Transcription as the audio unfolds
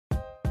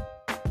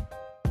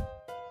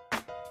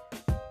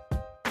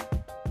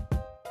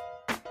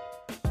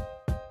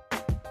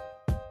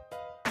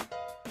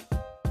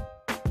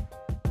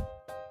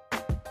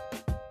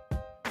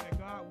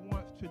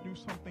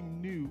do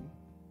something new.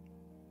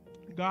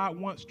 God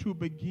wants to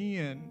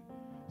begin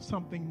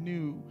something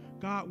new.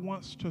 God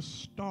wants to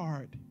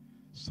start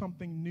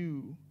something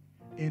new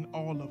in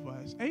all of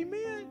us.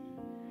 Amen.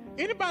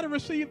 Anybody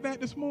receive that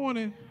this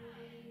morning?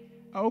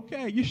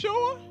 Okay, you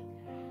sure?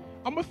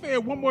 I'm going to say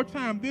it one more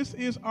time. This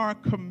is our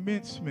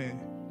commencement.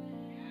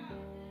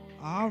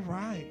 All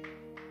right.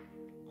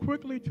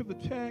 Quickly to the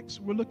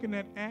text, we're looking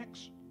at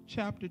Acts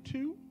chapter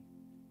 2,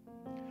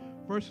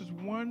 verses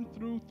 1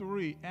 through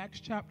 3. Acts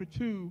chapter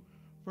 2,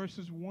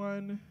 verses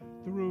 1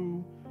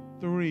 through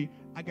 3.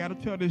 I got to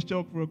tell this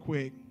joke real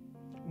quick.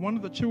 One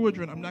of the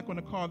children, I'm not going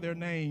to call their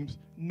names,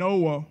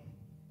 Noah,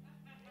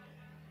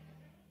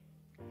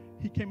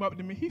 he came up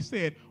to me. He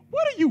said,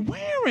 "What are you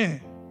wearing?"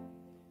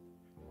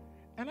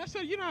 And I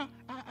said,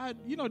 I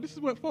this is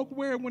what folk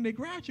wear when they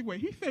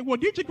graduate. He said, "Well,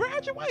 did you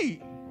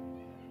graduate?"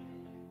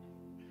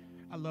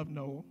 I love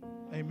Noah.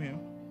 Amen.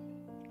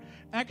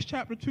 Acts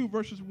chapter 2,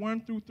 verses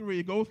 1 through 3.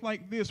 It goes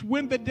like this.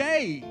 When the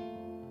day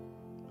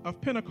of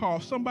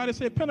Pentecost, somebody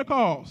said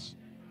Pentecost,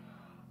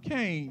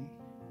 came,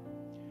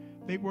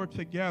 they were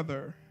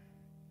together.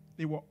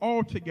 They were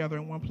all together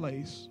in one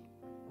place.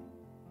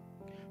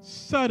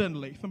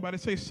 Suddenly, somebody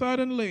say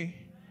suddenly,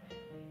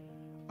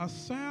 a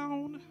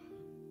sound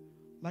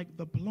like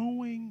the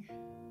blowing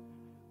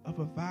of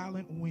a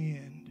violent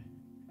wind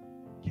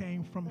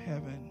came from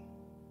heaven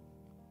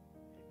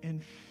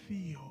and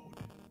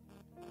filled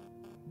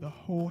the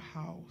whole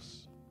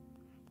house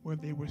where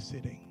they were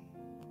sitting.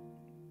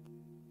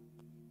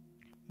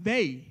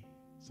 They,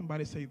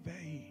 somebody say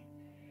they,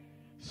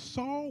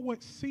 saw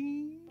what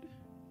seemed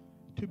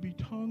to be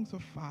tongues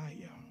of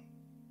fire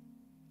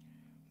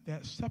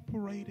that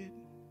separated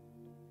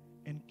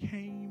and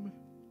came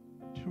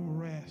to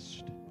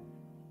rest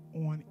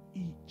on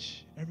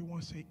each.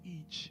 Everyone say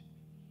each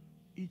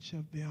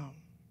of them.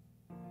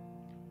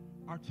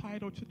 Our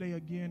title today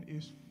again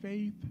is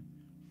Faith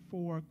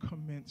for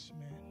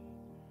Commencement.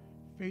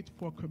 Faith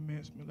for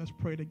Commencement. Let's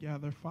pray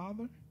together.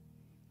 Father,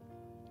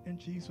 in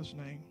Jesus'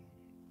 name,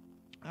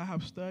 I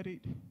have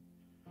studied.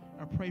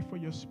 I pray for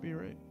your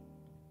spirit.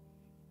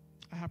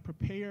 I have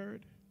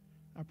prepared.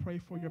 I pray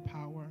for your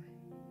power.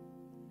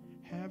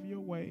 Have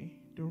your way.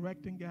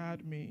 Direct and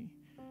guide me,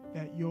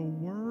 that your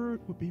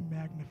word would be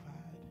magnified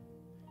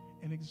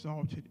and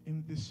exalted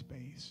in this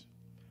space.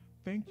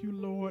 Thank you,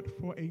 Lord,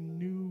 for a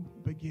new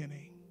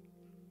beginning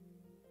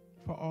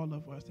for all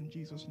of us. In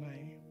Jesus'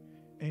 name,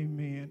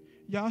 amen.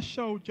 Y'all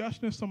show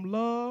Justin some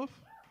love.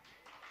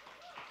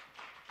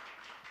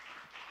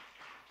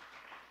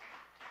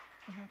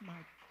 I have my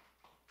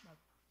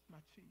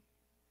tea.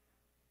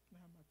 I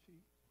have my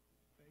tea.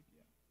 Thank you.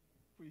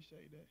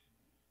 Appreciate that.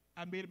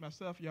 I made it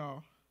myself,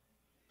 y'all.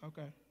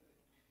 Okay.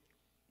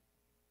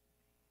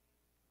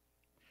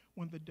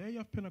 When the day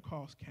of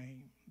Pentecost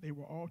came, they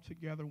were all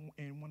together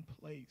in one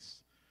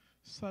place.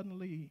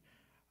 Suddenly,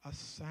 a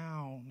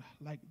sound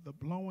like the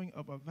blowing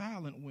of a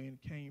violent wind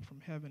came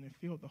from heaven and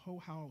filled the whole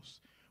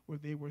house where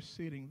they were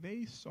sitting.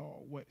 They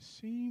saw what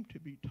seemed to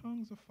be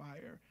tongues of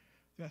fire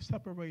that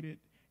separated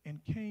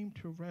and came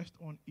to rest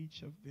on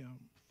each of them.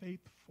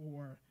 Faith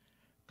for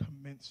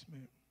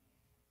commencement.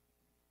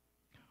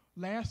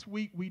 Last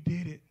week, we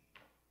did it.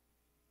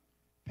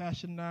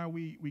 Pastor and I,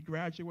 we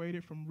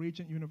graduated from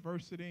Regent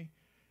University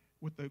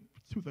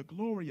to the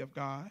glory of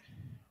God.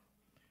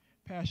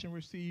 Passion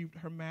received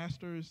her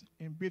master's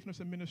in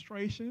business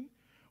administration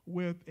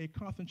with a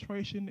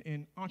concentration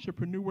in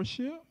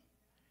entrepreneurship.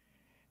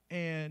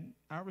 And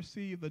I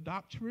received the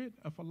doctorate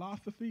of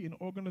philosophy in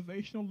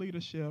organizational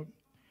leadership.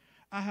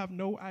 I have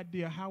no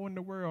idea how in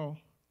the world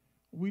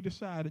we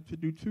decided to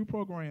do two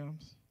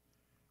programs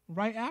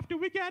right after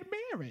we got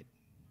married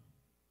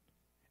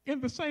in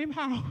the same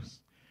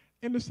house,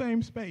 in the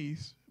same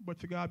space. But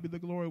to God be the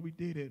glory, we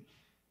did it.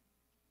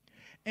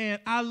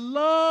 And I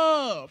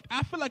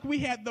feel like we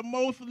had the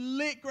most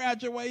lit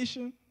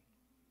graduation.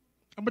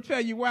 I'm going to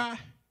tell you why.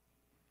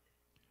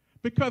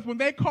 Because when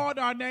they called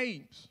our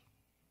names,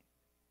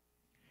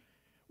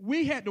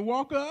 we had to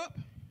walk up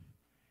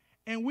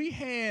and we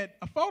had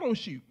a photo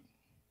shoot.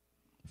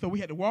 So we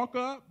had to walk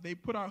up, they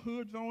put our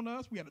hoods on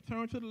us, we had to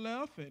turn to the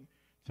left and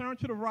turn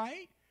to the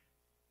right.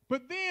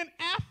 But then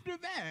after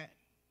that,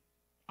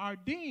 our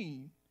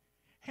dean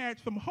had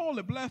some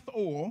holy blessed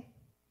oil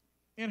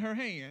in her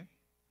hand.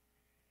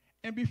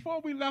 And before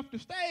we left the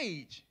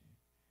stage,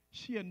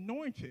 she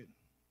anointed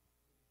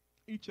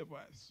each of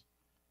us,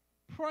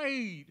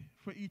 prayed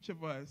for each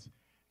of us,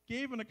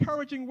 gave an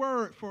encouraging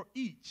word for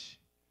each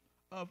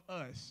of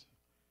us.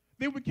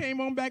 Then we came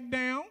on back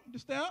down the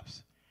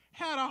steps,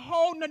 had a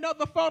whole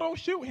another photo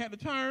shoot, had to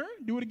turn,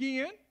 do it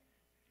again.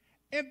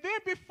 And then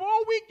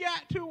before we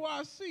got to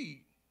our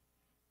seat,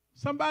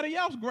 somebody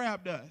else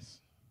grabbed us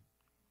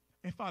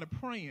and started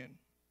praying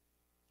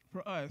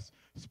for us,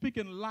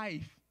 speaking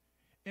life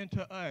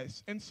into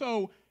us. And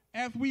so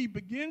as we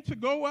begin to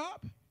go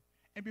up,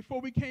 and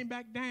before we came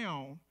back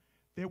down,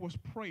 there was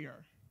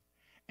prayer.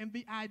 And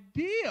the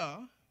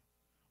idea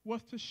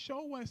was to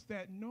show us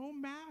that no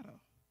matter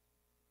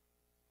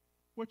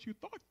what you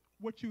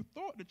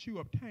thought that you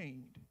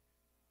obtained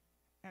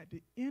at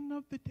the end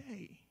of the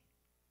day,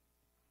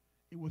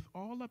 it was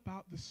all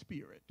about the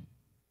Spirit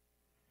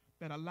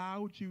that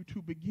allowed you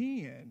to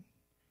begin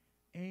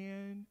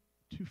and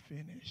to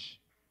finish.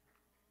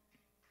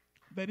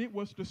 That it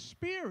was the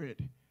Spirit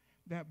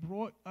that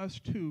brought us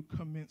to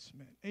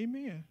commencement.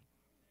 Amen.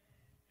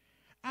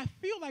 I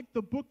feel like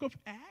the book of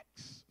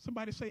Acts,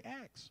 somebody say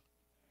Acts,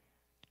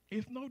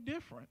 is no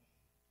different.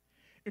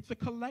 It's a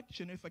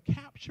collection, it's a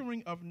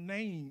capturing of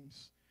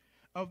names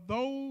of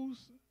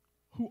those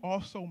who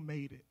also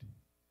made it,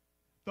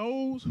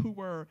 those who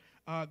were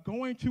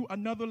going to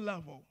another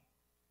level.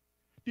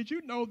 Did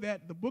you know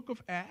that the book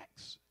of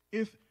Acts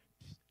is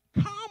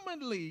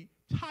commonly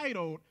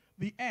titled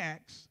the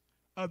Acts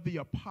of the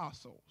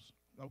Apostles,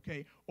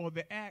 okay, or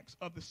the Acts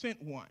of the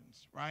Sent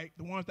Ones, right?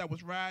 The ones that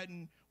was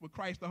riding with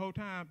Christ the whole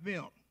time,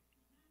 them.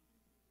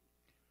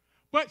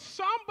 But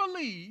some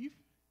believe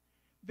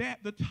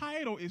that the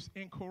title is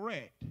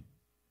incorrect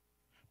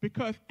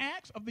because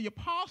Acts of the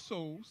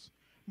Apostles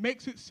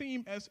makes it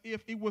seem as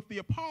if it was the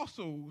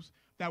apostles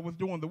that was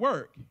doing the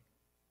work.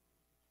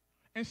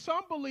 And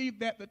some believe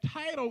that the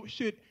title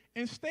should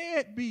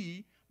instead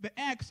be the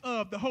Acts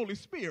of the Holy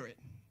Spirit.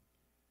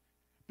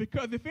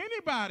 Because if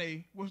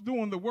anybody was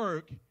doing the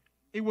work,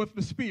 it was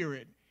the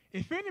Spirit.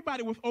 If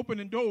anybody was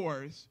opening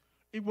doors,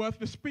 it was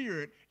the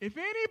Spirit. If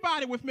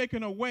anybody was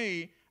making a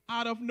way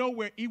out of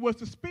nowhere, it was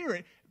the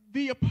Spirit.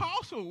 The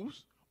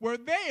apostles were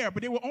there,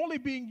 but they were only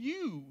being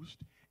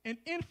used and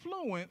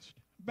influenced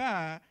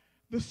by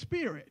the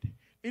Spirit.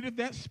 It is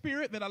that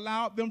Spirit that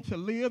allowed them to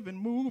live and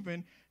move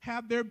and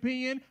have their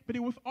being, but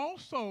it was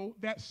also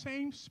that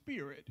same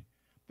Spirit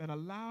that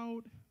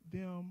allowed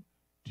them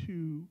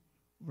to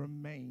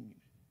remain.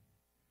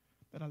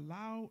 That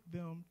allowed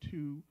them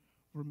to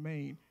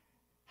remain.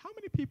 How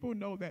many people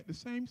know that the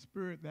same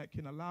Spirit that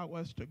can allow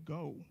us to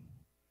go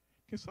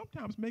can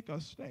sometimes make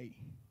us stay?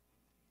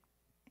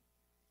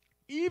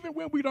 Even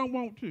when we don't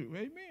want to.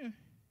 Amen.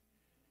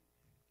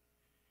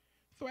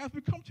 So as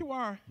we come to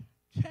our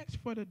text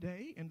for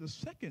today in the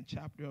second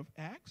chapter of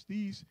Acts,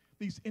 these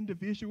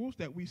individuals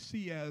that we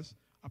see as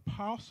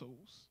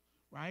apostles,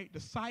 right,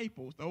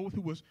 disciples, those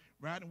who was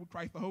riding with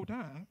Christ the whole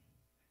time,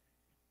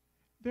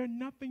 they're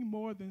nothing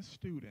more than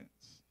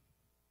students.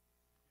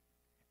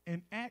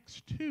 And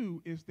Acts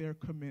 2 is their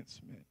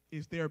commencement,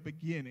 is their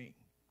beginning.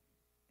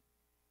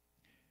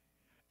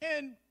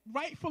 And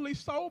rightfully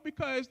so,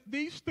 because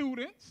these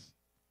students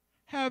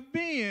have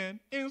been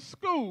in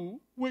school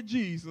with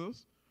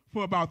Jesus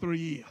for about 3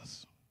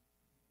 years.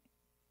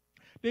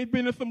 They've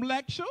been in some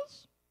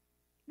lectures,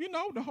 you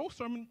know, the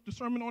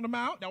Sermon on the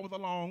Mount, that was a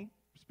long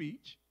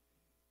speech.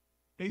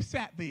 They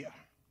sat there.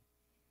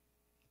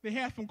 They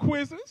had some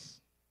quizzes.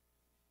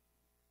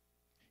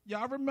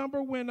 Y'all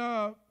remember when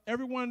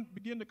everyone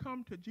began to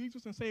come to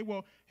Jesus and say,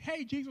 well,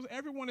 hey, Jesus,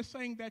 everyone is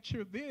saying that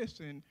you're this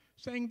and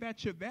saying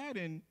that you're that.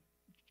 And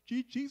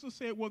Jesus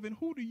said, well, then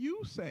who do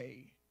you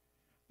say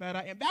that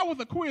I am? That was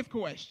a quiz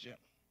question.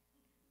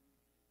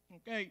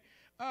 Okay.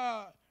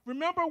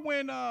 Remember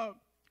when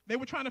they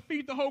were trying to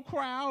feed the whole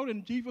crowd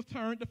and Jesus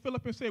turned to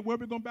Philip and said, where are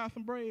we going to buy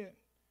some bread?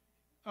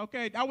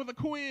 Okay, that was a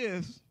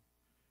quiz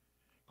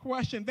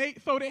question.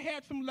 So they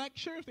had some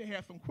lectures, they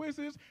had some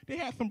quizzes, they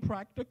had some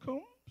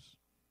practicums.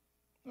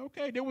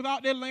 Okay, they was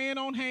out there laying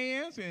on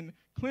hands and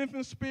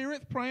cleansing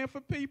spirits, praying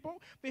for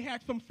people. They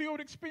had some field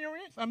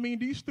experience. I mean,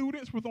 these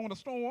students was on a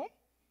storm,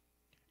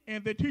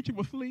 and their teacher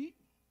was asleep.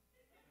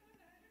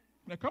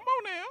 Now, come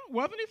on now.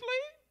 Wasn't he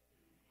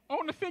asleep?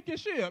 On the sinking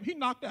ship, he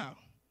knocked out.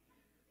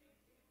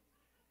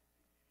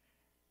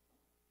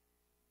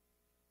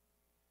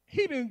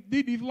 He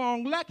did these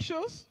long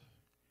lectures.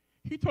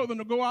 He told them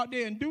to go out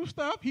there and do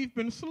stuff. He's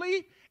been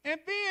asleep. And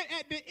then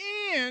at the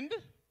end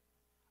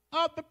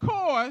of the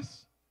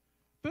course,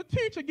 the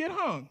teacher get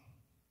hung.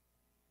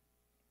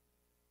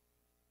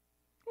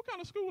 What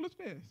kind of school is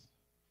this?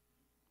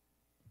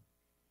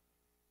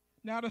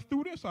 Now the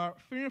students are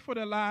fearing for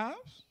their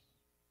lives.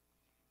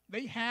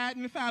 They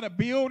hiding inside of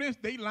buildings.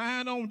 They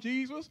lying on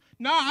Jesus.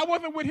 No, I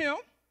wasn't with him.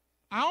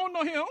 I don't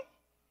know him.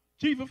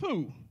 Jesus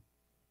who?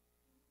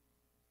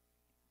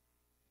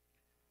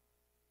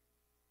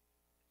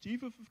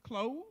 Jesus'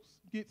 clothes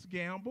gets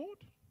gambled.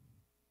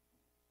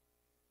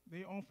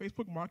 They're on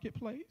Facebook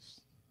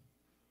Marketplace.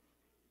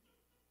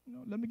 You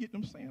know, let me get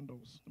them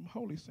sandals, them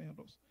holy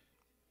sandals.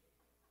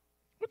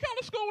 What kind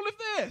of school is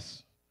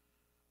this?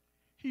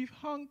 He's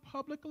hung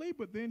publicly,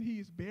 but then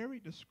he's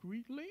buried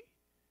discreetly.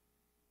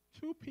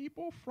 2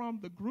 people from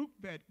the group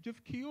that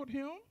just killed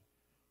him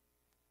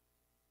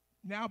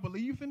now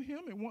believes in him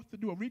and wants to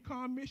do a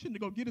recon mission to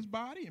go get his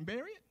body and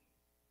bury it.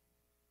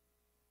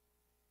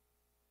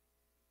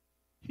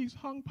 He's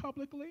hung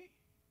publicly.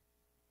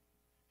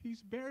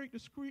 He's buried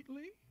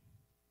discreetly.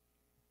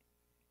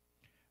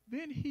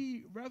 Then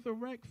he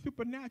resurrects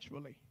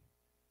supernaturally,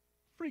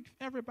 freaks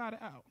everybody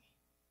out.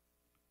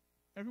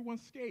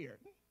 Everyone's scared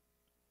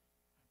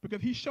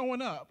because he's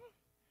showing up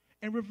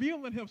and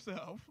revealing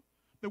himself.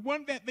 The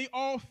one that they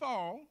all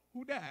saw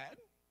who died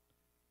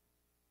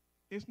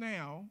is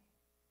now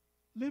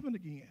living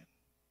again.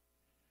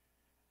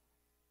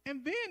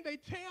 And then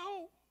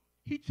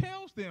he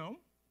tells them,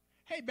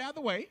 hey, by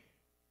the way,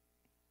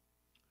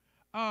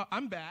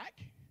 I'm back.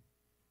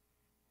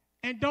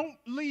 And don't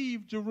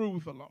leave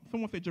Jerusalem.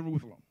 Someone say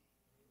Jerusalem.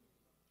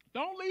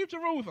 Don't leave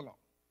Jerusalem.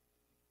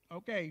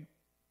 Okay.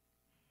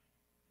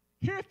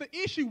 Here's the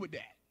issue with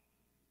that.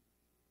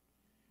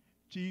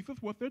 Jesus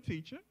was their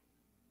teacher.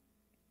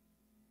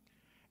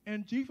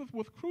 And Jesus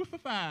was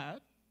crucified,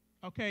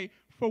 okay,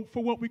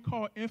 for what we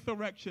call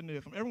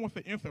insurrectionism. Everyone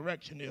say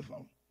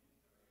insurrectionism.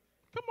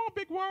 Come on,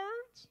 big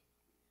words.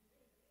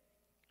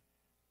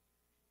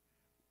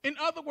 In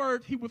other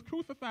words, he was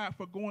crucified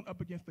for going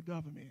up against the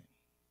government.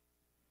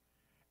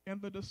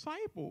 And the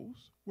disciples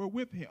were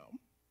with him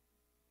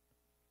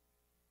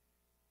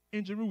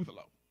in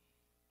Jerusalem.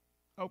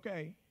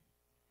 Okay?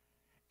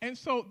 And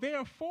so,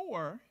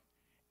 therefore,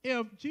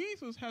 if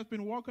Jesus has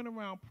been walking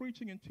around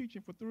preaching and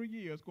teaching for 3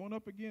 years, going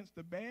up against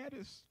the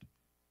baddest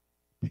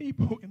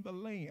people in the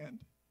land,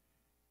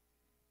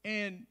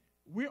 and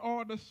we're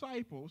all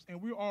disciples,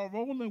 and we're all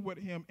rolling with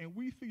him, and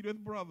we see this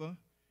brother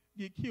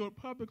get killed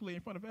publicly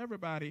in front of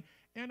everybody,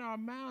 in our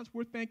minds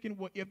we're thinking,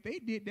 well, if they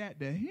did that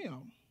to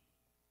him,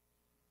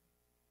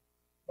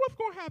 what's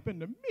going to happen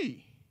to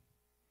me?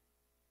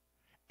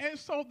 And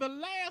so the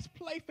last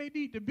place they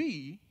need to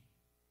be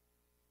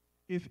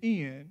is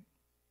in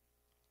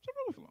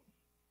Jerusalem.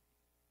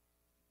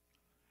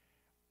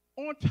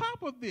 On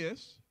top of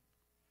this,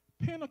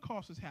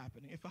 Pentecost is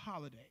happening. It's a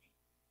holiday.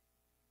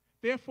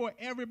 Therefore,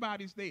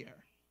 everybody's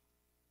there.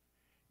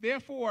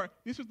 Therefore,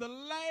 this is the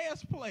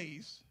last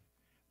place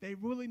they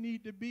really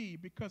need to be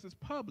because it's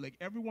public.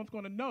 Everyone's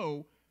going to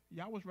know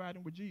y'all was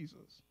riding with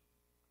Jesus.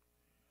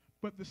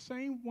 But the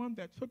same one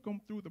that took them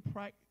through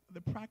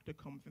the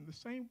practicums and the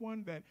same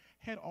one that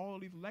had all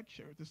these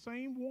lectures, the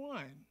same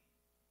one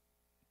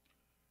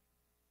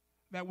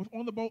that was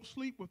on the boat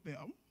sleep with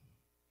them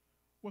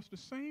was the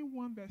same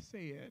one that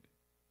said,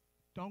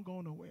 don't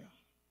go nowhere.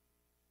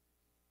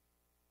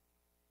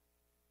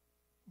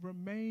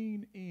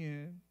 Remain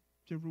in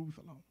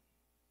Jerusalem.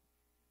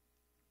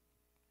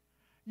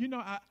 You know,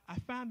 I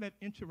find that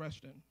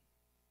interesting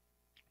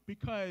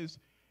because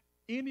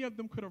any of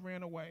them could have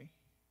ran away.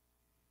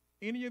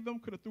 Any of them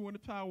could have threw in the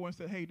towel and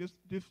said, hey,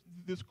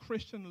 this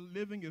Christian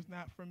living is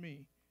not for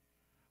me.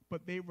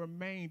 But they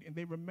remained, and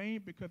they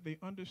remained because they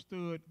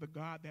understood the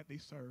God that they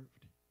served.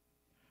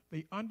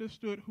 They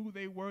understood who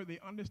they were. They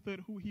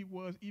understood who he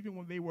was. Even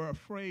when they were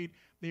afraid,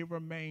 they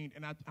remained.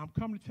 And I'm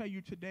coming to tell you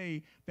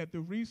today that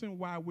the reason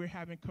why we're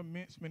having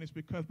commencement is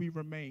because we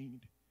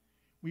remained.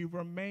 We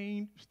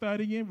remained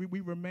studying.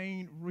 We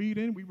remained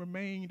reading. We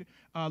remained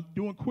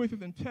doing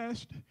quizzes and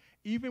tests,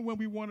 even when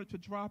we wanted to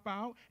drop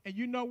out. And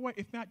you know what?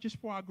 It's not just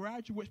for our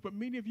graduates, but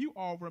many of you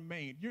all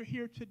remained. You're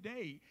here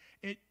today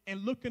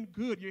and looking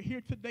good. You're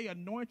here today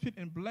anointed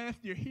and blessed.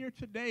 You're here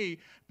today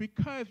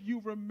because you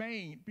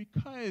remained,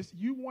 because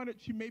you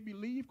wanted to maybe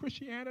leave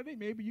Christianity.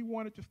 Maybe you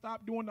wanted to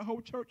stop doing the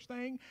whole church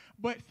thing,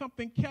 but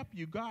something kept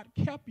you. God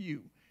kept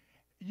you.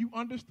 You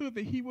understood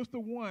that he was the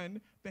one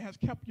that has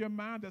kept your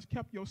mind, that's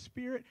kept your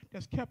spirit,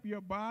 that's kept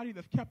your body,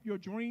 that's kept your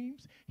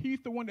dreams.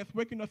 He's the one that's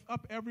waking us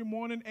up every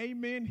morning.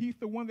 Amen. He's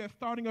the one that's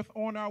starting us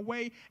on our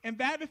way. And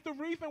that is the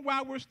reason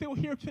why we're still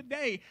here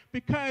today,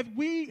 because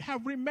we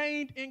have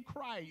remained in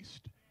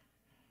Christ.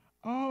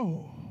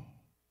 Oh,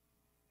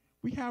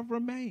 we have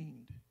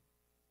remained.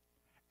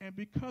 And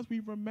because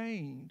we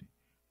remained,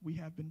 we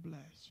have been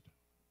blessed.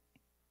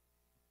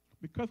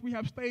 Because we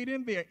have stayed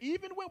in there,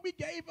 even when we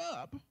gave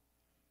up,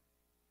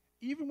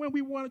 even when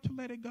we wanted to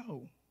let it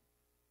go,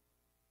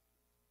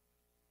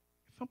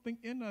 something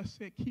in us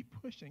said, keep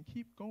pushing,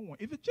 keep going.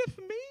 Is it just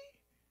me?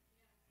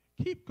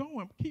 Yeah. Keep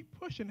going, keep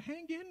pushing,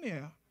 hang in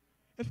there.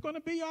 It's going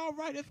to be all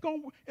right. It's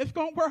going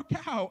to work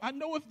out. I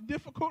know it's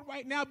difficult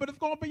right now, but it's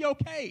going to be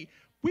okay.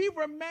 We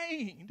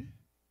remained.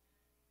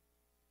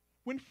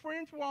 When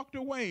friends walked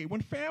away,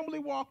 when family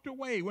walked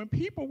away, when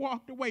people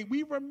walked away,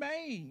 we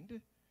remained,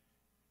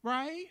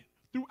 right?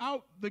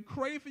 Throughout the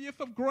craziest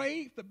of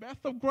grades, the best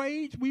of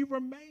grades, we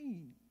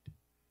remained.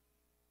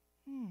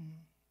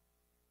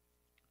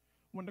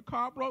 When the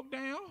car broke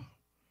down,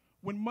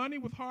 when money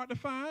was hard to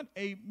find,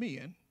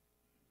 amen,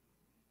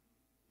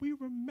 we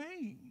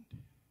remained.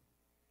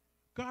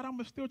 God, I'm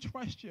going to still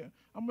trust you.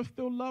 I'm going to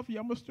still love you.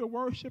 I'm going to still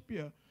worship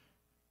you.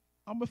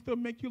 I'm going to still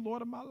make you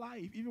Lord of my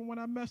life. Even when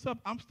I mess up,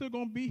 I'm still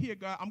going to be here,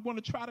 God. I'm going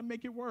to try to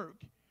make it work.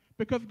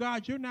 Because,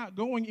 God, you're not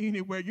going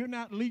anywhere. You're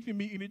not leaving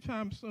me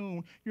anytime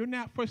soon. You're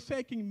not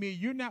forsaking me.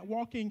 You're not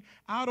walking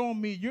out on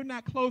me. You're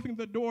not closing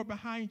the door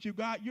behind you.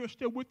 God, you're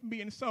still with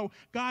me. And so,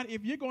 God,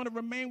 if you're going to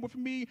remain with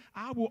me,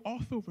 I will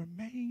also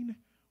remain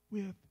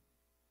with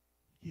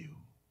you.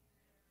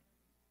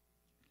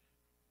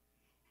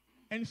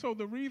 And so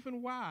the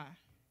reason why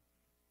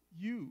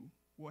you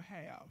will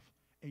have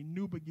a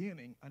new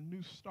beginning, a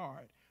new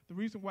start, the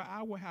reason why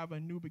I will have a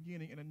new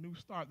beginning and a new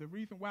start, the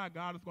reason why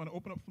God is going to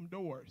open up some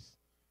doors.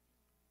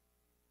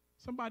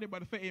 Somebody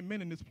better say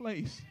amen in this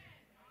place.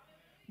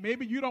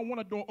 Maybe you don't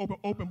want a door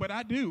open, but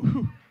I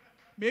do.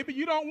 Maybe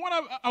you don't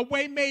want a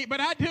way made,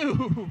 but I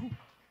do.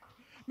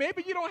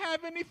 Maybe you don't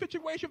have any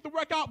situation to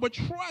work out, but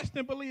trust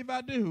and believe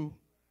I do.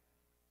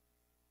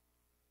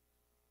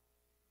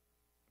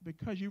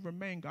 Because you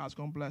remain, God's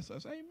going to bless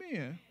us.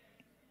 Amen.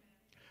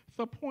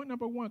 So point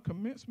number 1,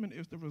 commencement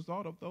is the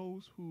result of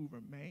those who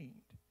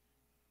remained.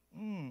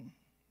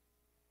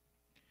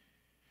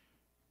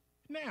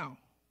 Now,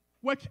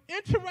 what's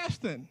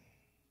interesting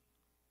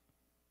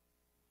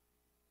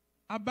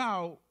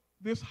about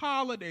this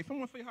holiday,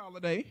 someone say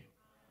holiday,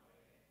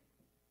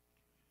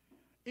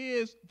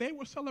 is they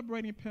were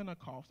celebrating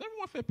Pentecost.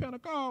 Everyone say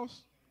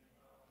Pentecost.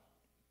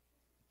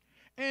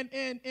 And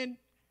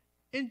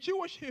in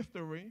Jewish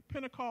history,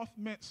 Pentecost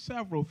meant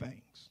several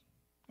things.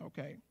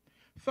 Okay.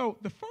 So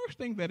the first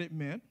thing that it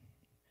meant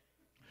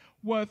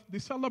was the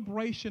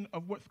celebration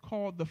of what's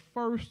called the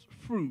first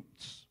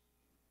fruits.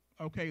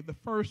 Okay, the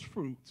first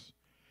fruits.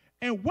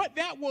 And what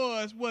that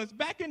was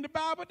back in the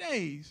Bible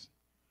days,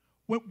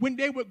 when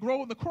they would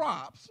grow the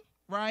crops,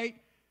 right?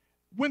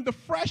 When the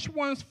fresh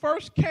ones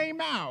first came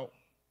out,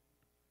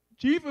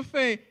 Jesus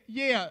said,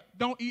 yeah,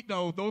 don't eat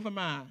those. Those are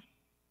mine.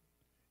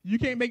 You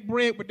can't make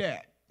bread with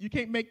that. You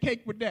can't make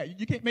cake with that.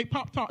 You can't make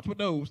Pop-Tarts with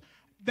those.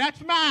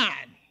 That's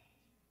mine.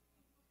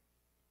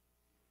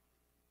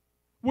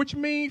 Which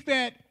means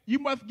that you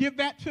must give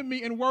that to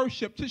me in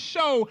worship to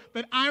show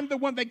that I'm the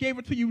one that gave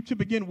it to you to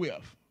begin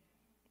with.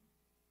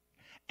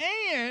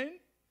 And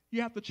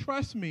you have to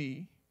trust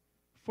me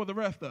for the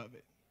rest of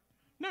it.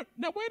 Now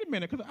wait a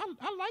minute, because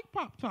I like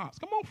Pop-Tarts.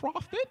 Come on,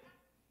 Frosted.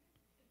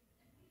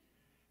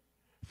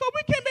 So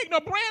we can't make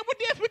no bread with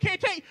this. We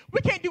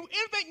can't do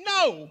anything.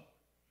 No.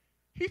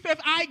 He says,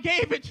 I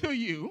gave it to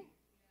you,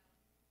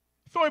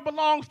 so it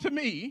belongs to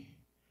me.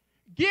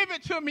 Give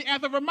it to me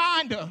as a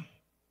reminder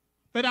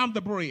that I'm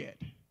the bread.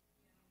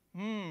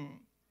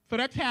 So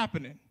that's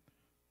happening.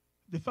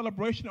 The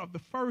celebration of the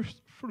first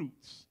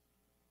fruits.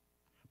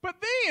 But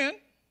then,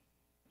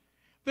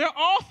 they're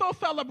also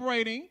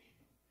celebrating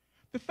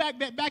the fact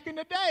that back in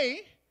the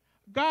day,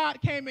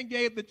 God came and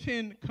gave the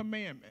 10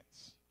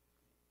 Commandments.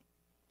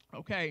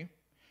 Okay?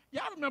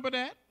 Y'all remember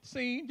that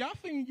scene? Y'all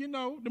seen,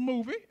 the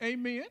movie,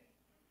 amen?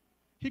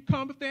 He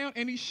comes down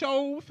and he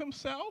shows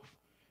himself,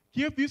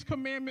 give these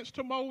commandments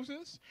to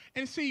Moses.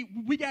 And see,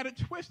 we got it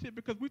twisted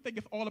because we think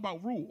it's all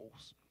about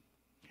rules.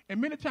 And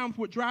many times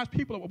what drives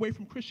people away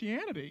from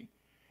Christianity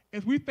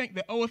is we think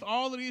that, it's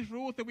all of these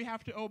rules that we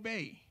have to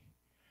obey.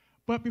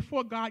 But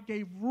before God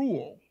gave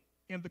rule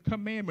in the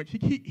commandments,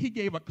 he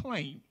gave a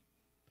claim.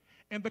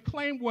 And the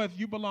claim was,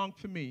 you belong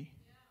to me.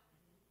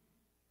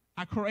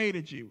 I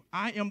created you.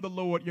 I am the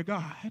Lord your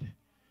God.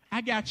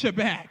 I got your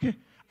back.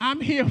 I'm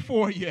here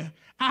for you.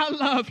 I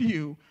love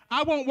you.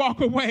 I won't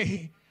walk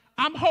away.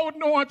 I'm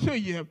holding on to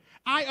you.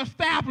 I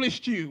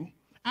established you.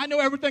 I know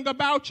everything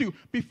about you.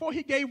 Before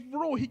he gave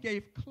rule, he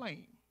gave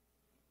claim.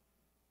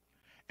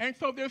 And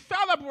so they're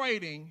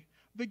celebrating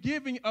the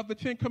giving of the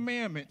 10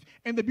 Commandments.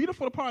 And the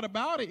beautiful part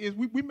about it is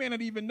we may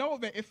not even know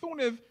that as soon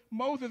as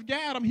Moses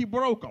got them, he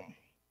broke them.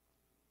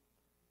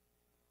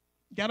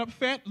 Got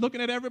upset, looking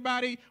at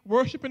everybody,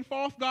 worshiping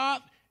false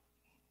gods,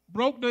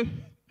 broke the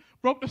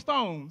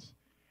stones.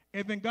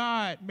 And then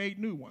God made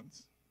new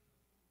ones.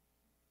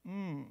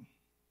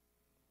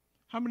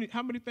 How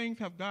many things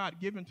have God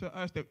given to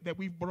us that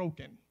we've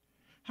broken?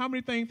 How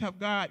many things have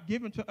God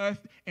given to us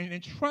and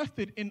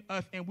entrusted in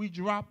us, and we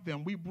dropped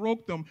them, we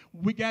broke them,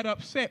 we got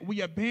upset,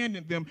 we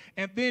abandoned them,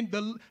 and then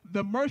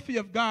the mercy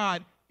of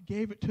God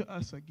gave it to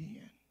us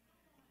again.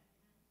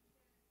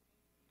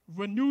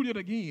 Renewed it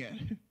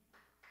again.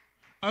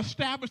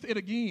 Established it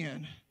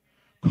again.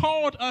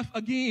 Called us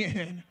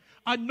again.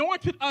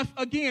 Anointed us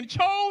again.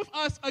 Chose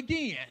us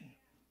again.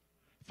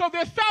 So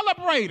they're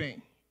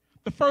celebrating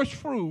the first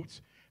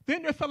fruits.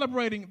 Then they're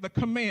celebrating the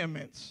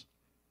commandments.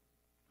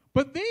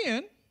 But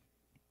then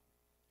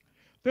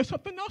there's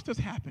something else that's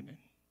happening.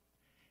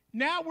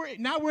 Now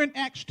we're in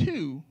Acts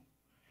 2,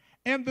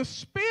 and the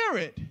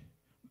Spirit,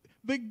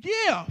 the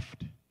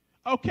gift,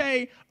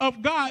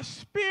 of God's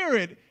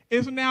Spirit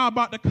is now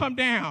about to come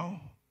down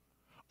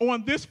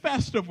on this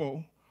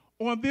festival,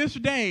 on this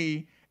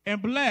day,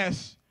 and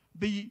bless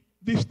the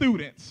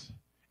students.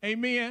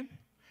 Amen.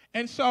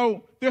 And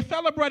so they're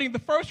celebrating the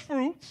first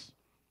fruits.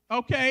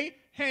 Okay.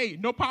 Hey,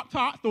 no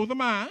Pop-Tarts, those are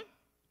mine.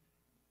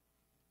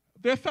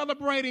 They're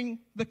celebrating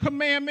the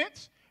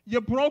commandments.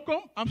 You broke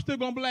them. I'm still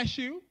going to bless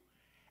you.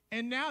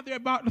 And now they're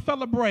about to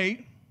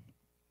celebrate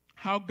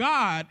how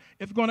God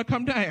is going to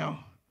come down.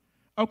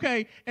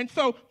 Okay? And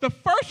so the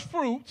first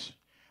fruits,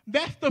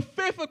 that's the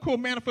physical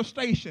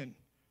manifestation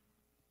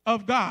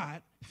of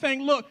God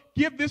saying, look,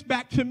 give this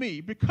back to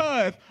me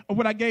because of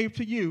what I gave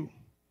to you.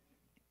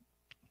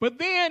 But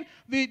then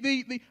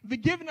the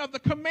giving of the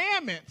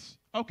commandments,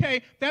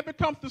 okay, that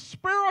becomes the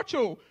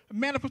spiritual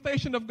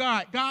manifestation of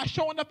God. God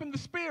showing up in the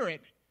Spirit,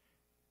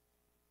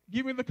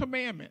 giving the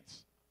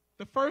commandments.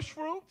 The first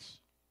fruits,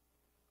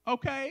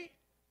 okay,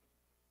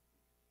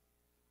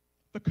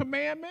 the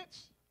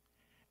commandments,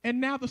 and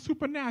now the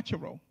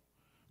supernatural.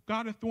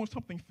 God is doing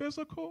something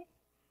physical,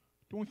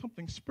 doing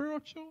something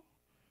spiritual,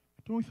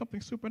 doing something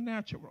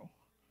supernatural.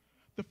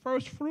 The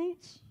first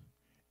fruits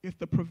is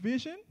the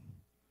provision,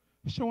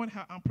 showing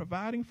how I'm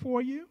providing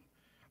for you.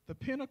 The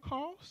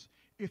Pentecost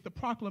is the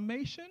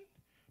proclamation,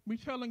 me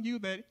telling you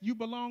that you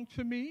belong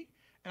to me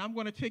and I'm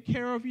going to take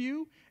care of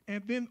you.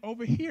 And then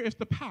over here is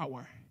the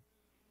power.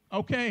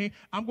 Okay,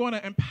 I'm going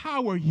to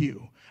empower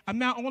you. I'm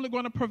not only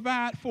going to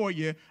provide for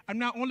you. I'm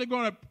not only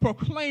going to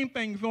proclaim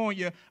things on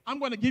you. I'm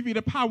going to give you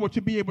the power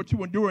to be able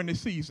to endure in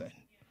this season.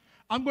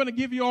 I'm going to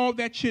give you all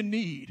that you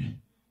need.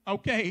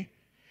 Okay,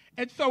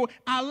 and so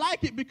I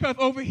like it because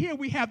over here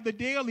we have the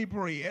daily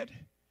bread.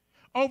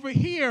 Over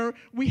here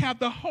we have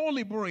the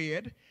holy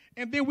bread.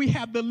 And then we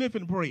have the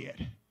living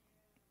bread.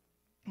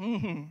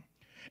 Mm-hmm.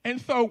 And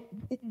so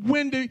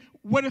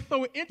what is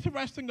so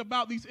interesting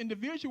about these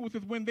individuals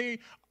is when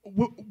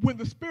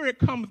the Spirit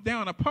comes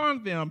down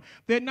upon them,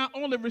 they're not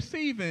only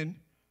receiving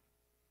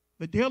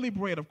the daily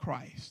bread of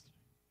Christ,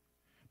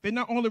 they're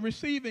not only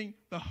receiving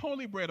the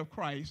holy bread of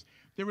Christ,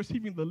 they're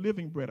receiving the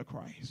living bread of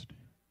Christ.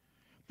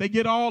 They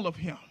get all of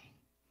him.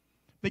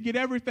 They get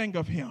everything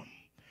of him.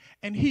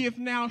 And he is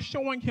now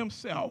showing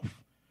himself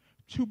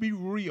to be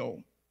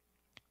real,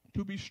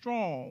 to be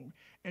strong,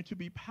 and to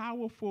be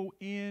powerful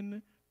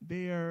in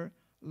their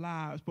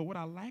lives. But what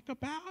I like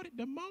about it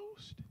the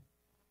most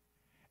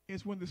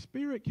is when the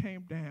Spirit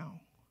came down,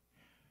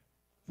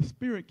 the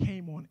Spirit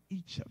came on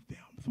each of them.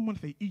 Someone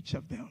say each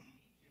of them.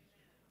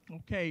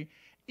 Okay,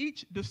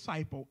 each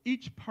disciple,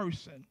 each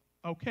person,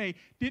 okay,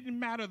 didn't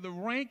matter the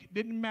rank,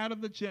 didn't matter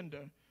the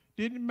gender,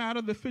 didn't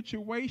matter the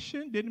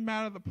situation, didn't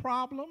matter the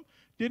problem,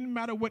 didn't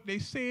matter what they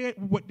said,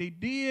 what they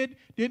did,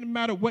 didn't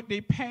matter what they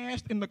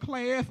passed in the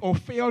class or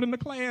failed in the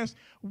class.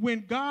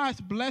 When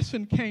God's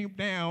blessing came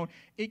down,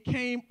 it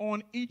came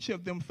on each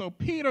of them. So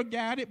Peter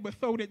got it, but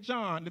so did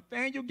John.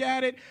 Nathaniel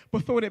got it,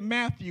 but so did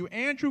Matthew.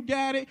 Andrew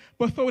got it,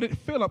 but so did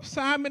Philip.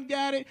 Simon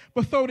got it,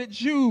 but so did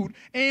Jude.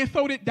 And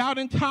so did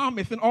Doubting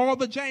Thomas and all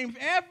the James.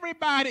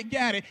 Everybody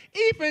got it.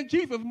 Even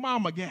Jesus'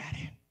 mama got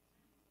it.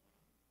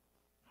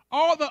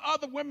 All the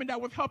other women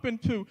that was helping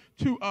to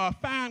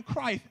find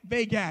Christ,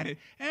 they got it.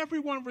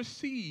 Everyone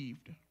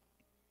received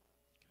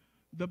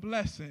the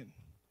blessing.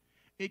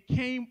 It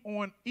came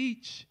on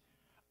each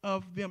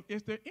of them.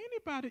 Is there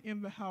anybody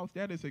in the house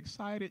that is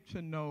excited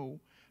to know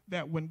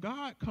that when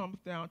God comes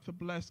down to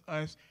bless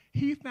us,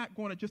 he's not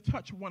going to just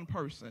touch one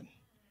person.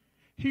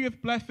 He is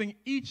blessing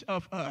each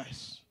of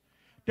us.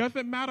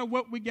 Doesn't matter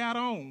what we got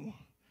on.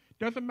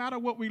 Doesn't matter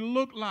what we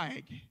look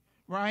like.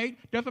 Right?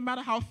 Doesn't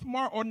matter how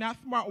smart or not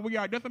smart we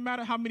are. Doesn't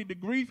matter how many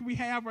degrees we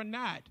have or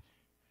not.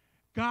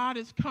 God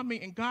is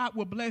coming and God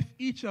will bless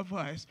each of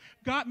us.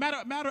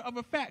 Matter of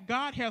a fact,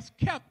 God has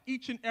kept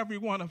each and every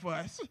one of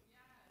us.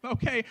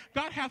 Okay?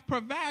 God has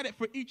provided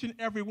for each and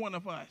every one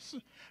of us.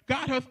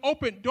 God has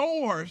opened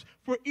doors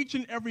for each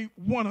and every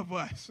one of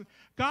us.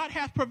 God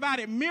has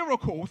provided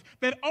miracles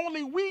that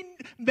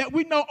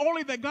we know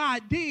only that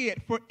God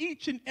did for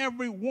each and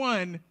every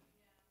one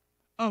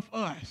of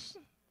us.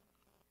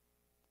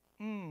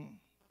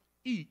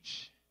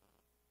 Each.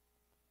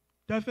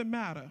 Doesn't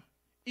matter.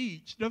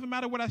 Each. Doesn't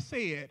matter what I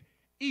said.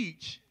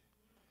 Each.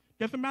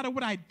 Doesn't matter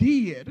what I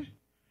did.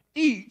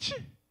 Each.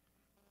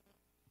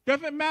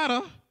 Doesn't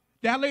matter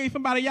that I laid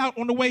somebody out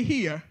on the way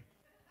here.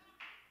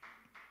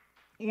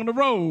 On the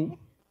road.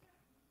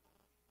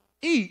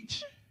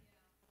 Each.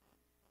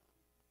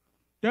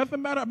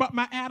 Doesn't matter about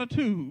my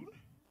attitude.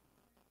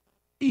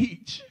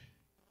 Each.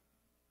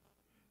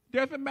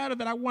 Doesn't matter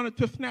that I wanted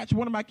to snatch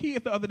one of my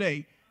kids the other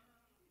day.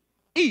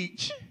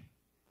 Each.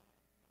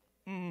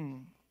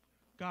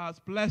 God's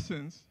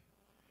blessings.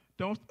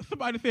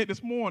 Somebody said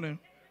this morning.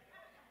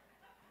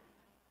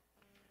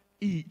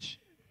 Each.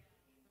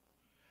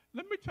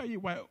 Let me tell you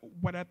why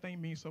that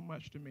thing means so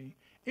much to me.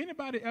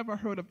 Anybody ever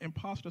heard of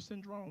imposter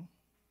syndrome?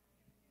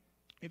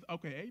 It's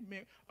okay,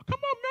 amen. Come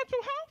on,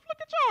 mental health. Look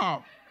at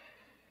y'all.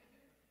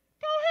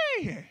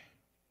 Go ahead.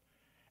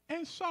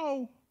 And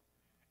so,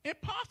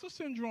 imposter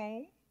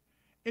syndrome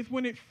is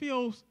when it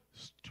feels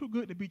too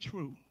good to be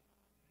true.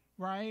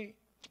 Right?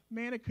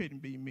 Man, it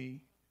couldn't be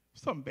me.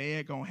 Something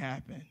bad gonna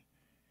happen.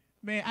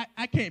 Man,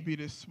 I can't be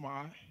this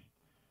smart.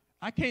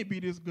 I can't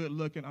be this good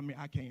looking. I mean,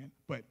 I can,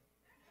 but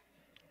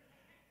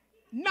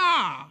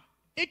nah,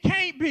 it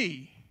can't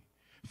be.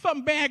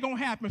 Something bad gonna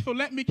happen. So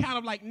let me kind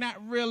of like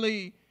not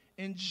really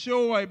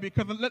enjoy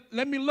because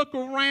let me look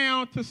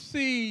around to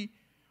see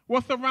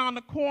what's around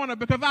the corner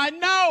because I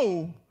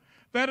know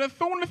that as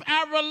soon as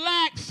I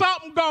relax,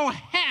 something gonna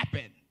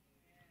happen.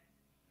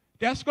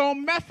 That's going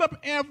to mess up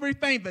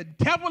everything. The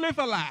devil is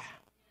a lie.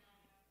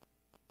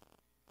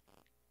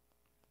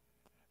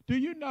 Do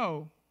you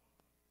know,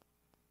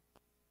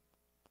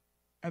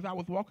 as I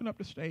was walking up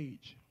the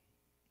stage,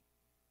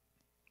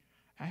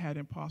 I had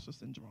imposter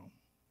syndrome.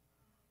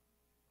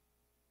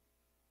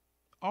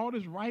 All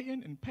this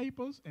writing and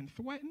papers and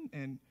sweating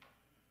and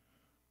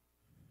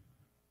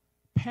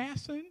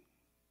passing,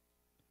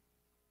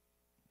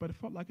 but it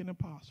felt like an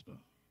imposter.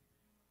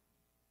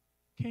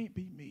 Can't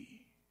be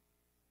me.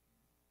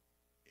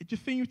 It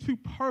just seems too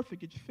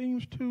perfect. It just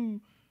seems too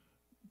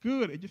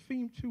good. It just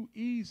seems too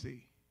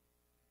easy.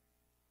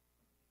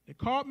 They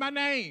called my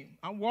name.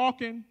 I'm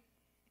walking.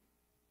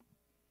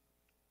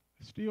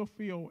 Still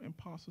feel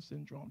imposter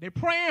syndrome. They're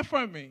praying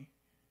for me.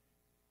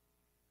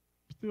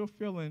 Still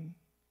feeling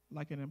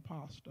like an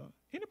imposter.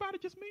 Anybody?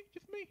 Just me?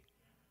 Just me?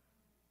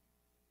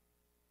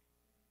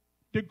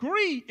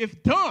 Degree is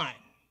done.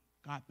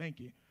 God, thank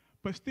you.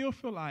 But still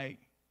feel like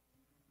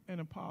an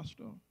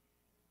imposter.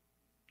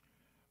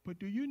 But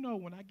do you know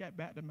when I got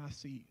back to my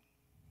seat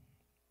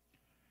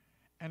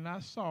and I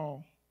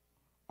saw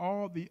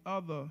all the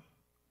other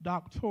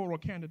doctoral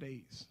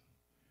candidates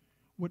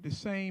with the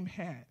same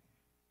hat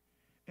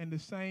and the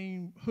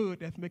same hood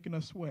that's making me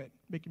sweat,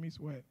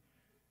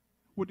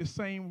 with the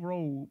same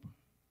robe.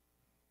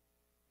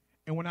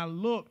 And when I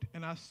looked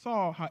and I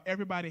saw how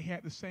everybody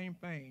had the same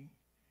thing,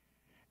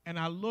 and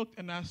I looked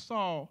and I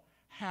saw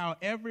how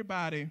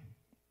everybody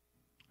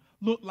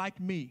looked like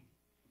me.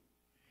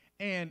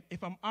 And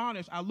if I'm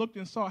honest, I looked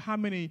and saw how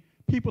many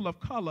people of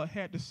color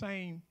had the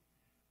same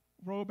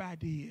robe I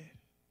did.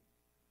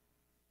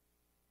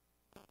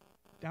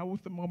 That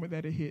was the moment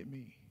that it hit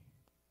me.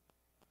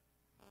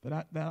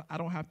 That I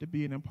don't have to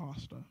be an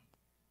imposter.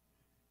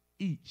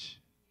 Each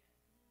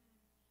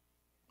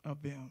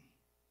of them.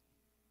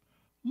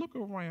 Look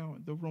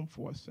around the room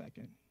for a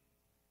second.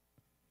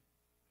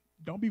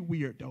 Don't be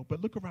weird, though,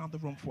 but look around the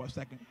room for a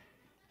second.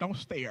 Don't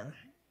stare.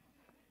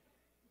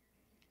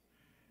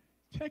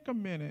 Take a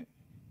minute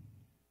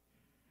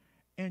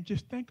and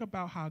just think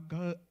about how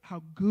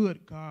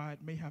good God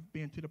may have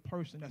been to the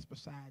person that's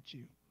beside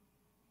you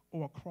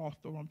or across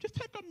the room. Just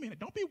take a minute.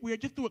 Don't be weird.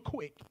 Just do it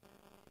quick.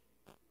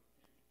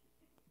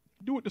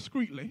 Do it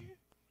discreetly,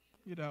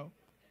 you know.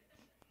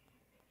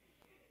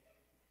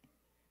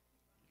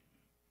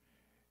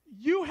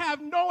 You have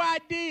no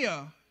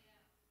idea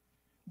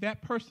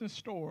that person's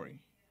story,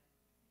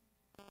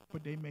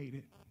 but they made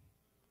it.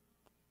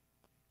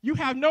 You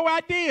have no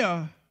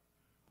idea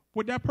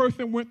what that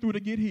person went through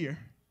to get here,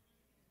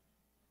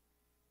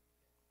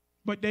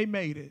 but they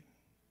made it.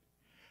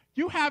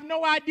 You have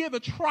no idea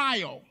the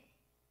trial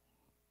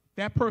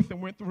that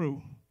person went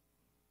through,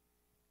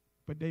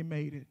 but they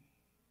made it.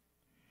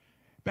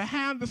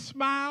 Behind the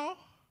smile,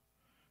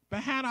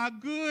 behind our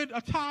good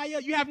attire,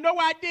 you have no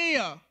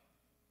idea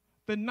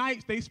the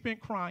nights they spent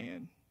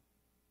crying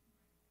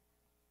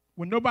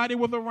when nobody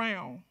was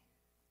around,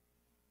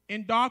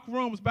 in dark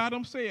rooms by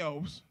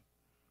themselves,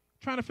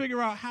 trying to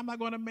figure out how am I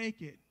going to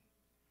make it.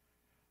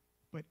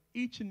 But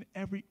each and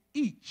every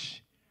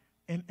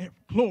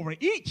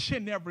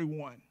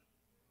one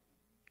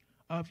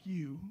of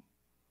you,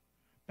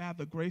 by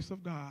the grace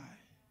of God,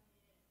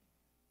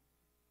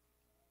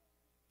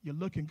 you're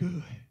looking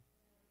good.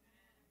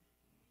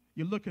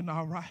 You're looking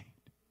all right.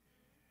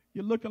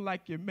 You're looking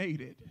like you made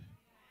it.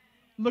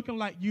 Looking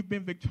like you've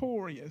been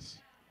victorious.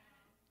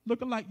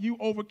 Looking like you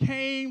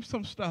overcame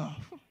some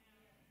stuff.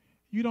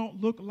 You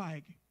don't look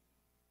like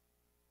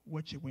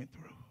what you went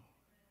through.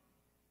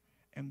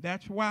 And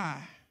that's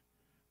why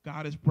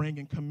God is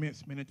bringing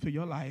commencement into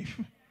your life.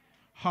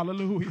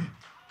 Hallelujah.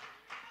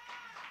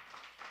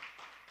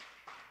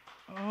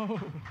 Oh,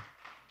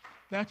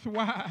 that's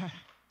why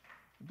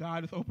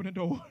God is opening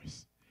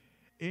doors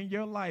in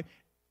your life.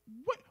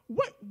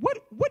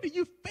 What do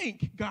you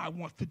think God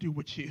wants to do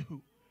with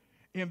you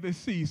in this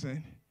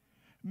season?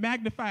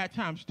 Magnify it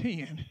times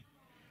 10.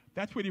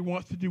 That's what he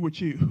wants to do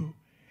with you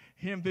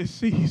in this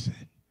season.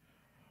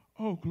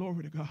 Oh,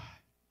 glory to God.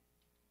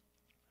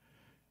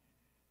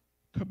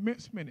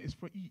 Commencement is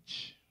for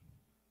each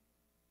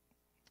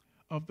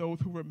of those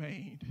who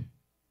remained.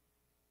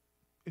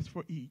 It's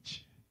for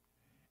each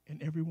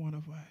and every one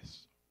of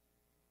us.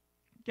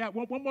 Got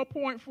one more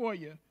point for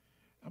you.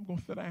 I'm going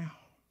to sit down.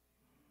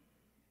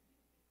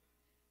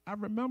 I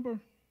remember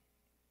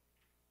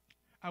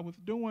I was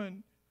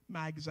doing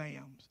my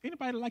exams.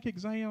 Anybody like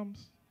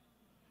exams?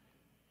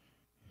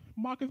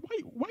 Marcus,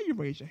 why you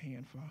raise your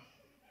hand for?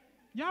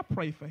 Y'all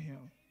pray for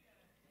him.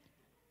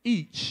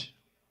 Each.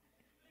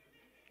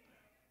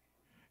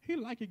 He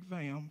like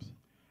exams.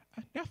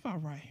 That's all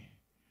right.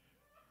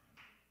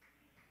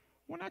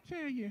 When I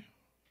tell you,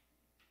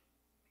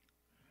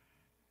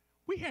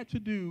 we had to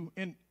do,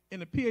 in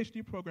the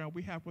PhD program,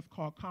 we have what's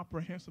called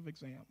comprehensive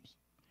exams.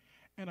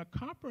 And a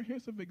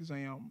comprehensive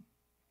exam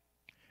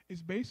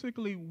is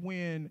basically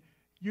when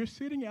you're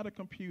sitting at a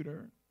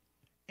computer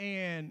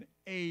and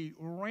a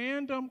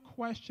random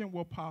question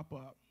will pop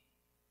up.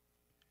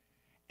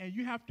 And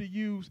you have to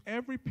use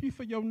every piece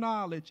of your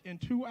knowledge in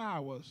 2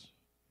 hours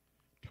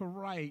to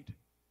write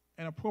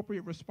an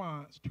appropriate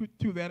response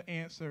to that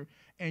answer.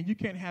 And you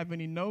can't have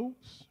any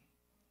notes.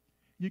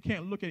 You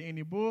can't look at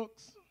any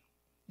books.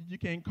 You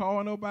can't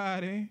call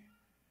nobody.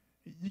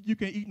 You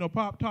can't eat no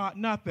Pop-Tart,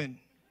 nothing.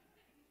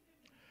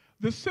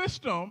 The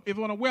system is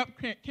on a web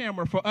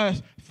camera for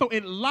us, so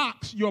it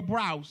locks your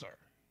browser.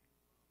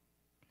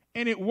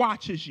 And it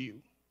watches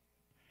you.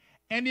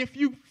 And if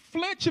you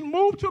flinch and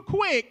move too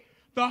quick,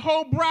 the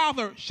whole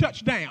browser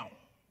shuts down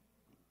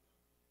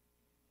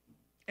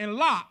and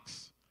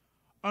locks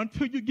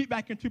until you get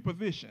back into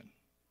position.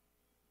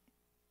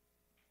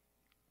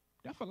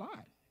 That's a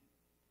lot.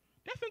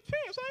 That's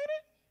intense, ain't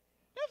it?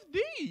 That's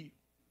deep.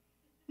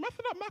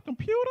 Messing up my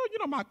computer,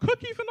 my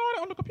cookies and all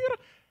that on the computer.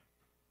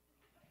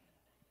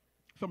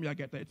 Some of y'all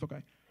get that. It's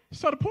okay.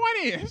 So the point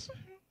is,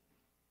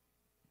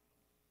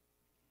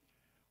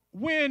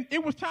 when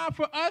it was time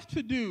for us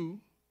to do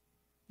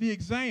the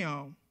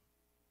exam,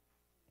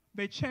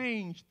 they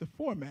changed the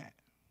format.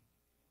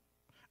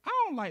 I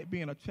don't like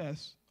being a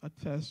test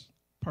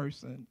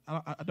person.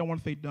 I don't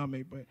want to say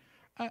dummy, but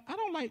I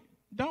don't like,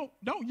 don't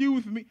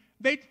use me.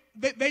 They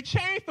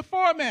changed the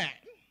format.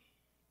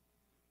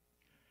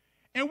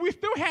 And we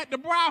still had the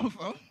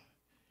browser.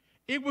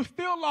 It was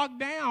still locked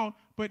down,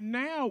 but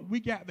now we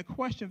got the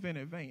questions in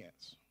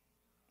advance.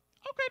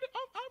 Okay,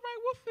 all right,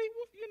 we'll see.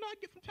 I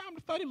get some time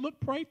to study, look,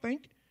 pray,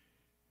 think.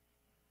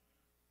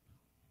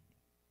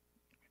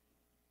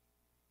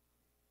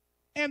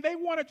 And they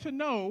wanted to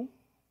know,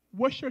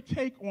 what's your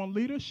take on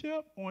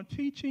leadership, on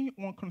teaching,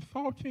 on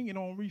consulting, and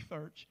on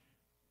research?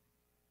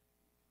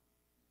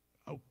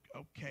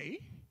 Okay.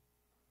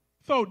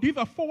 So these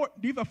are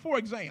four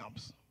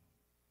exams.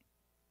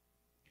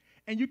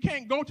 And you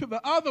can't go to the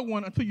other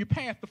one until you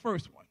pass the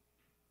first one.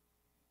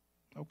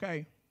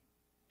 Okay?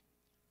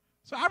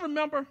 So I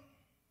remember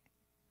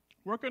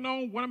working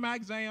on one of my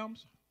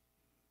exams,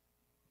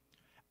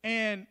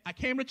 and I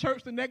came to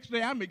church the next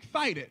day. I'm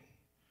excited,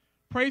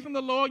 praising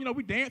the Lord.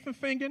 We dancing,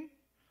 singing.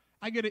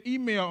 I get an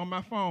email on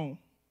my phone.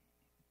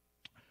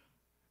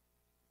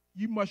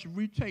 You must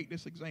retake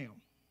this exam.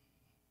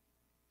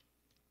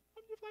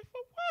 I'm just like,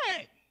 for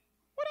what?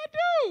 What'd I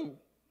do?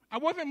 I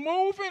wasn't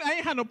moving. I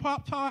ain't had no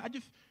Pop-Tart. I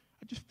just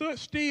stood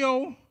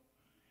still,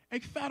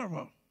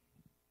 etc.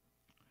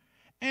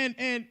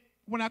 And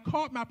when I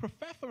called my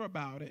professor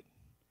about it,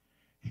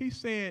 he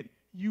said,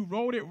 you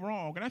wrote it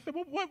wrong. And I said,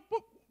 well, what do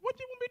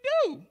you want me to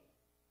do?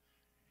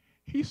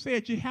 He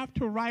said, you have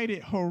to write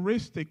it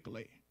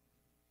heuristically.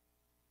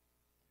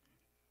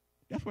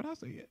 That's what I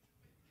said.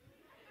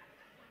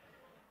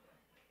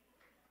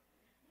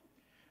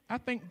 I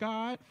thank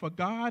God for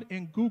God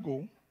and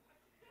Google.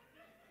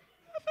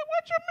 I said,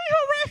 what you mean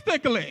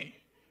heuristically?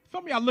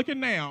 Some of y'all looking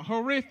now.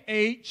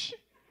 Heuristically.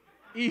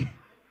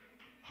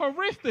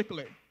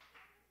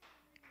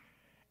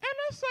 And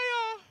I say,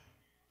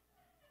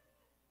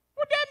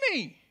 what that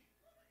mean?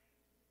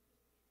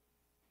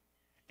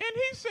 And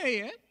he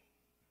said,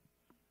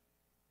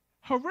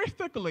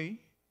 heuristically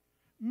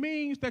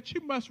means that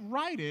you must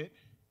write it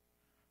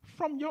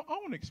from your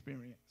own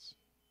experience.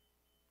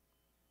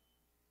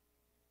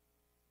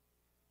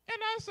 And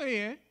I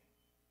said,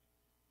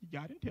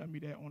 y'all didn't tell me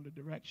that on the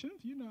directions,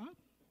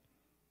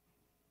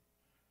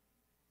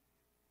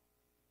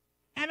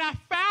 And I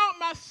found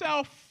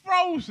myself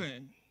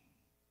frozen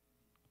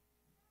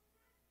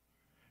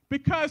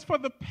because for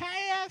the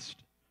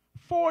past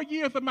 4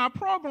 years of my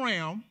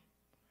program,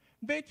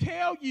 they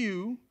tell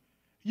you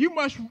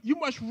must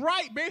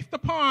write based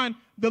upon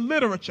the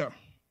literature,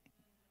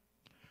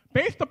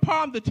 based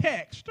upon the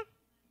text,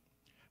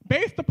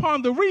 based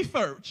upon the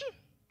research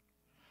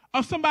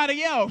of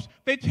somebody else.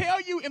 They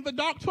tell you in the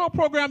doctoral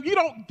program you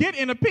don't get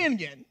an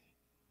opinion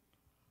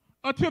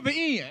until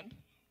the end.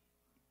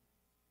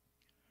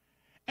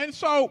 And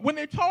so when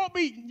they told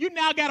me you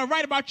now got to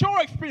write about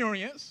your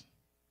experience,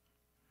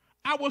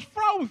 I was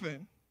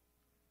frozen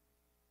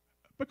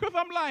because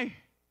I'm like,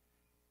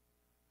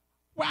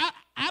 well,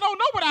 I don't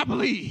know what I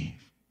believe.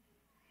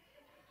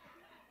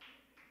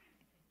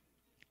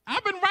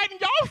 I've been writing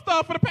y'all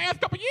stuff for the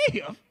past couple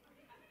years.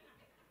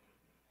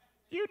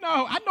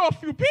 I know a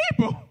few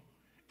people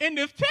in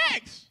this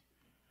text.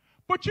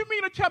 But you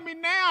mean to tell me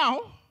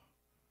now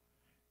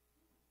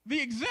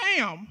the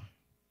exam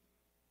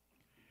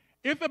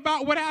is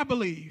about what I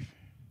believe?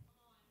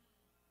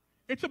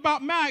 It's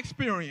about my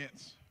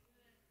experience.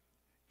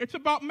 It's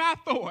about my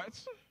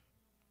thoughts.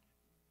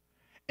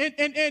 And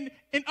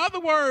in other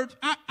words,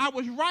 I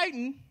was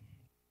writing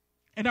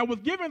and I was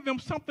giving them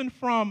something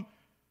from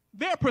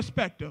their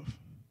perspective.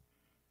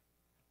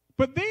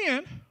 But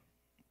then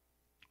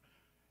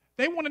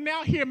they want to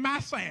now hear my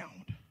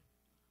sound.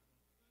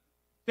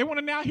 They want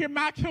to now hear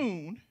my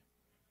tune.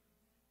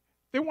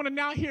 They want to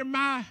now hear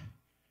my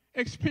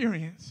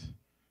experience.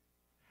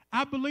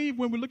 I believe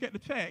when we look at the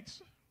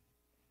text,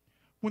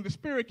 when the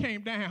Spirit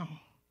came down,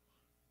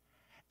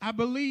 I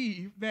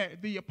believe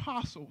that the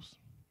apostles,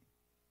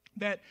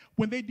 that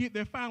when they did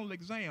their final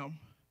exam,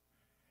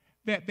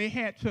 that they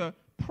had to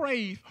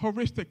praise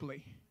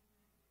heuristically,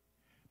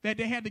 that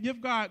they had to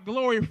give God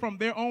glory from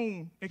their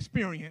own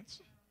experience.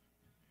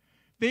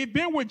 They've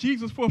been with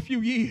Jesus for a few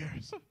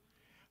years.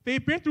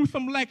 They've been through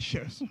some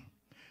lectures.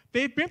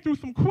 They've been through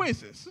some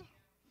quizzes.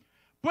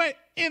 But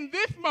in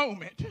this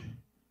moment,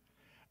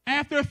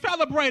 after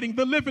celebrating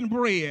the living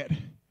bread,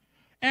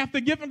 after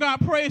giving God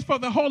praise for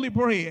the holy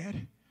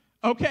bread,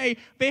 okay,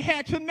 they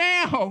had to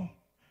now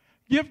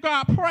give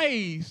God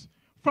praise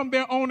from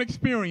their own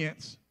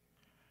experience.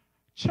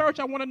 Church,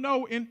 I want to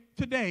know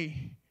today,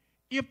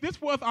 if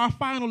this was our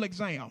final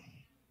exam,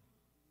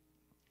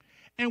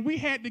 and we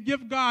had to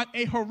give God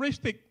a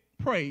heuristic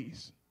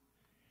praise,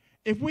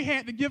 if we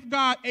had to give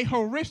God a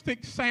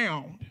heuristic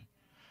sound,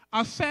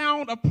 a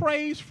sound of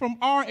praise from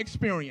our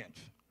experience,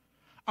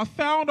 a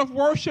sound of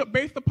worship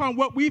based upon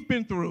what we've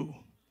been through,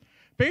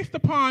 based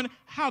upon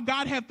how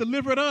God has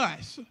delivered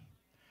us,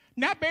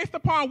 not based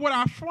upon what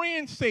our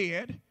friends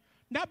said,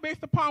 not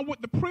based upon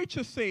what the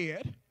preacher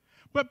said,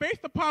 but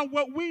based upon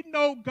what we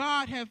know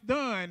God has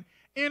done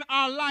in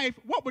our life,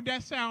 what would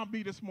that sound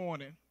be this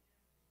morning?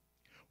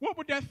 What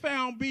would that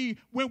sound be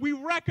when we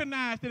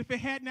recognize that if it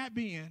had not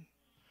been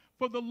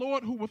for the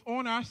Lord who was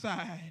on our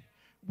side,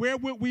 where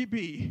would we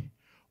be?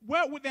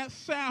 What would that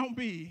sound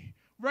be?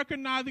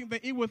 Recognizing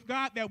that it was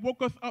God that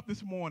woke us up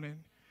this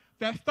morning,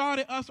 that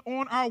started us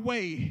on our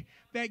way,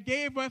 that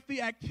gave us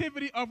the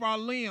activity of our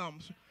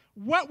limbs.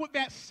 What would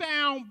that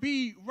sound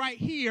be right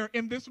here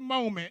in this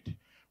moment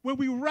when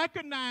we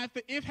recognize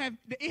that it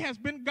has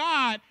been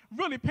God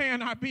really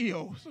paying our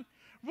bills,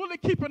 really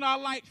keeping our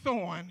lights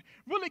on,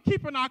 really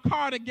keeping our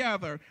car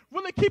together,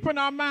 really keeping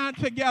our mind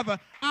together?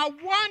 I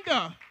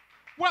wonder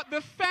what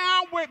the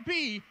sound would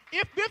be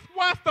if this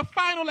was the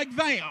final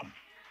exam.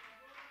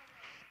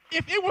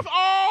 If it was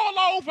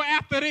all over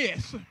after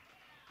this,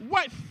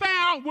 what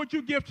sound would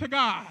you give to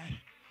God?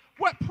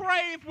 What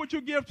praise would you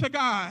give to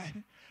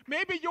God?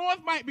 Maybe yours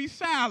might be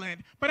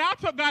silent, but I'll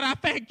tell God, I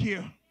thank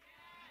you.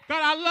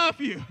 God, I love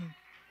you.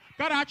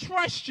 God, I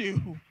trust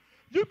you.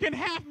 You can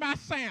have my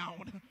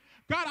sound.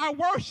 God, I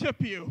worship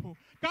you.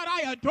 God,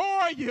 I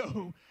adore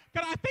you.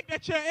 God, I think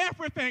that you're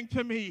everything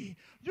to me.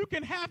 You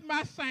can have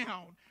my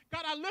sound.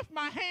 God, I lift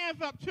my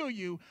hands up to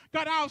you.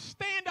 God, I'll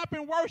stand up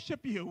and worship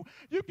you.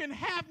 You can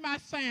have my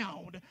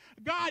sound.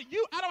 God,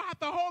 I don't have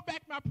to hold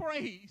back my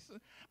praise.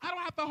 I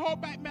don't have to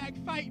hold back my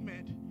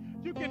excitement.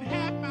 You can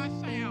have my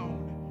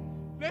sound.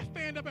 Let's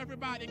stand up,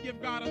 everybody, and give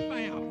God a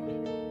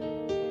sound.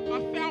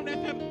 A sound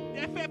that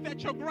says that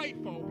you're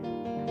grateful.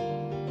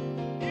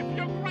 If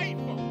you're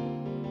grateful,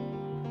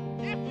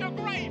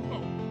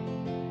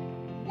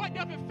 what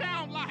does it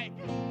sound like?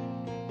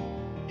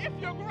 If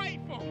you're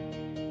grateful,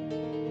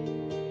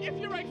 if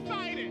you're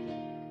excited,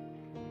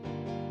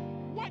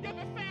 what does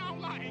it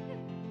sound like?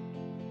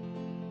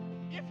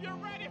 If you're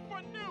ready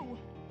for new,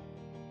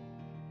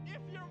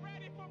 if you're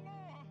ready for more.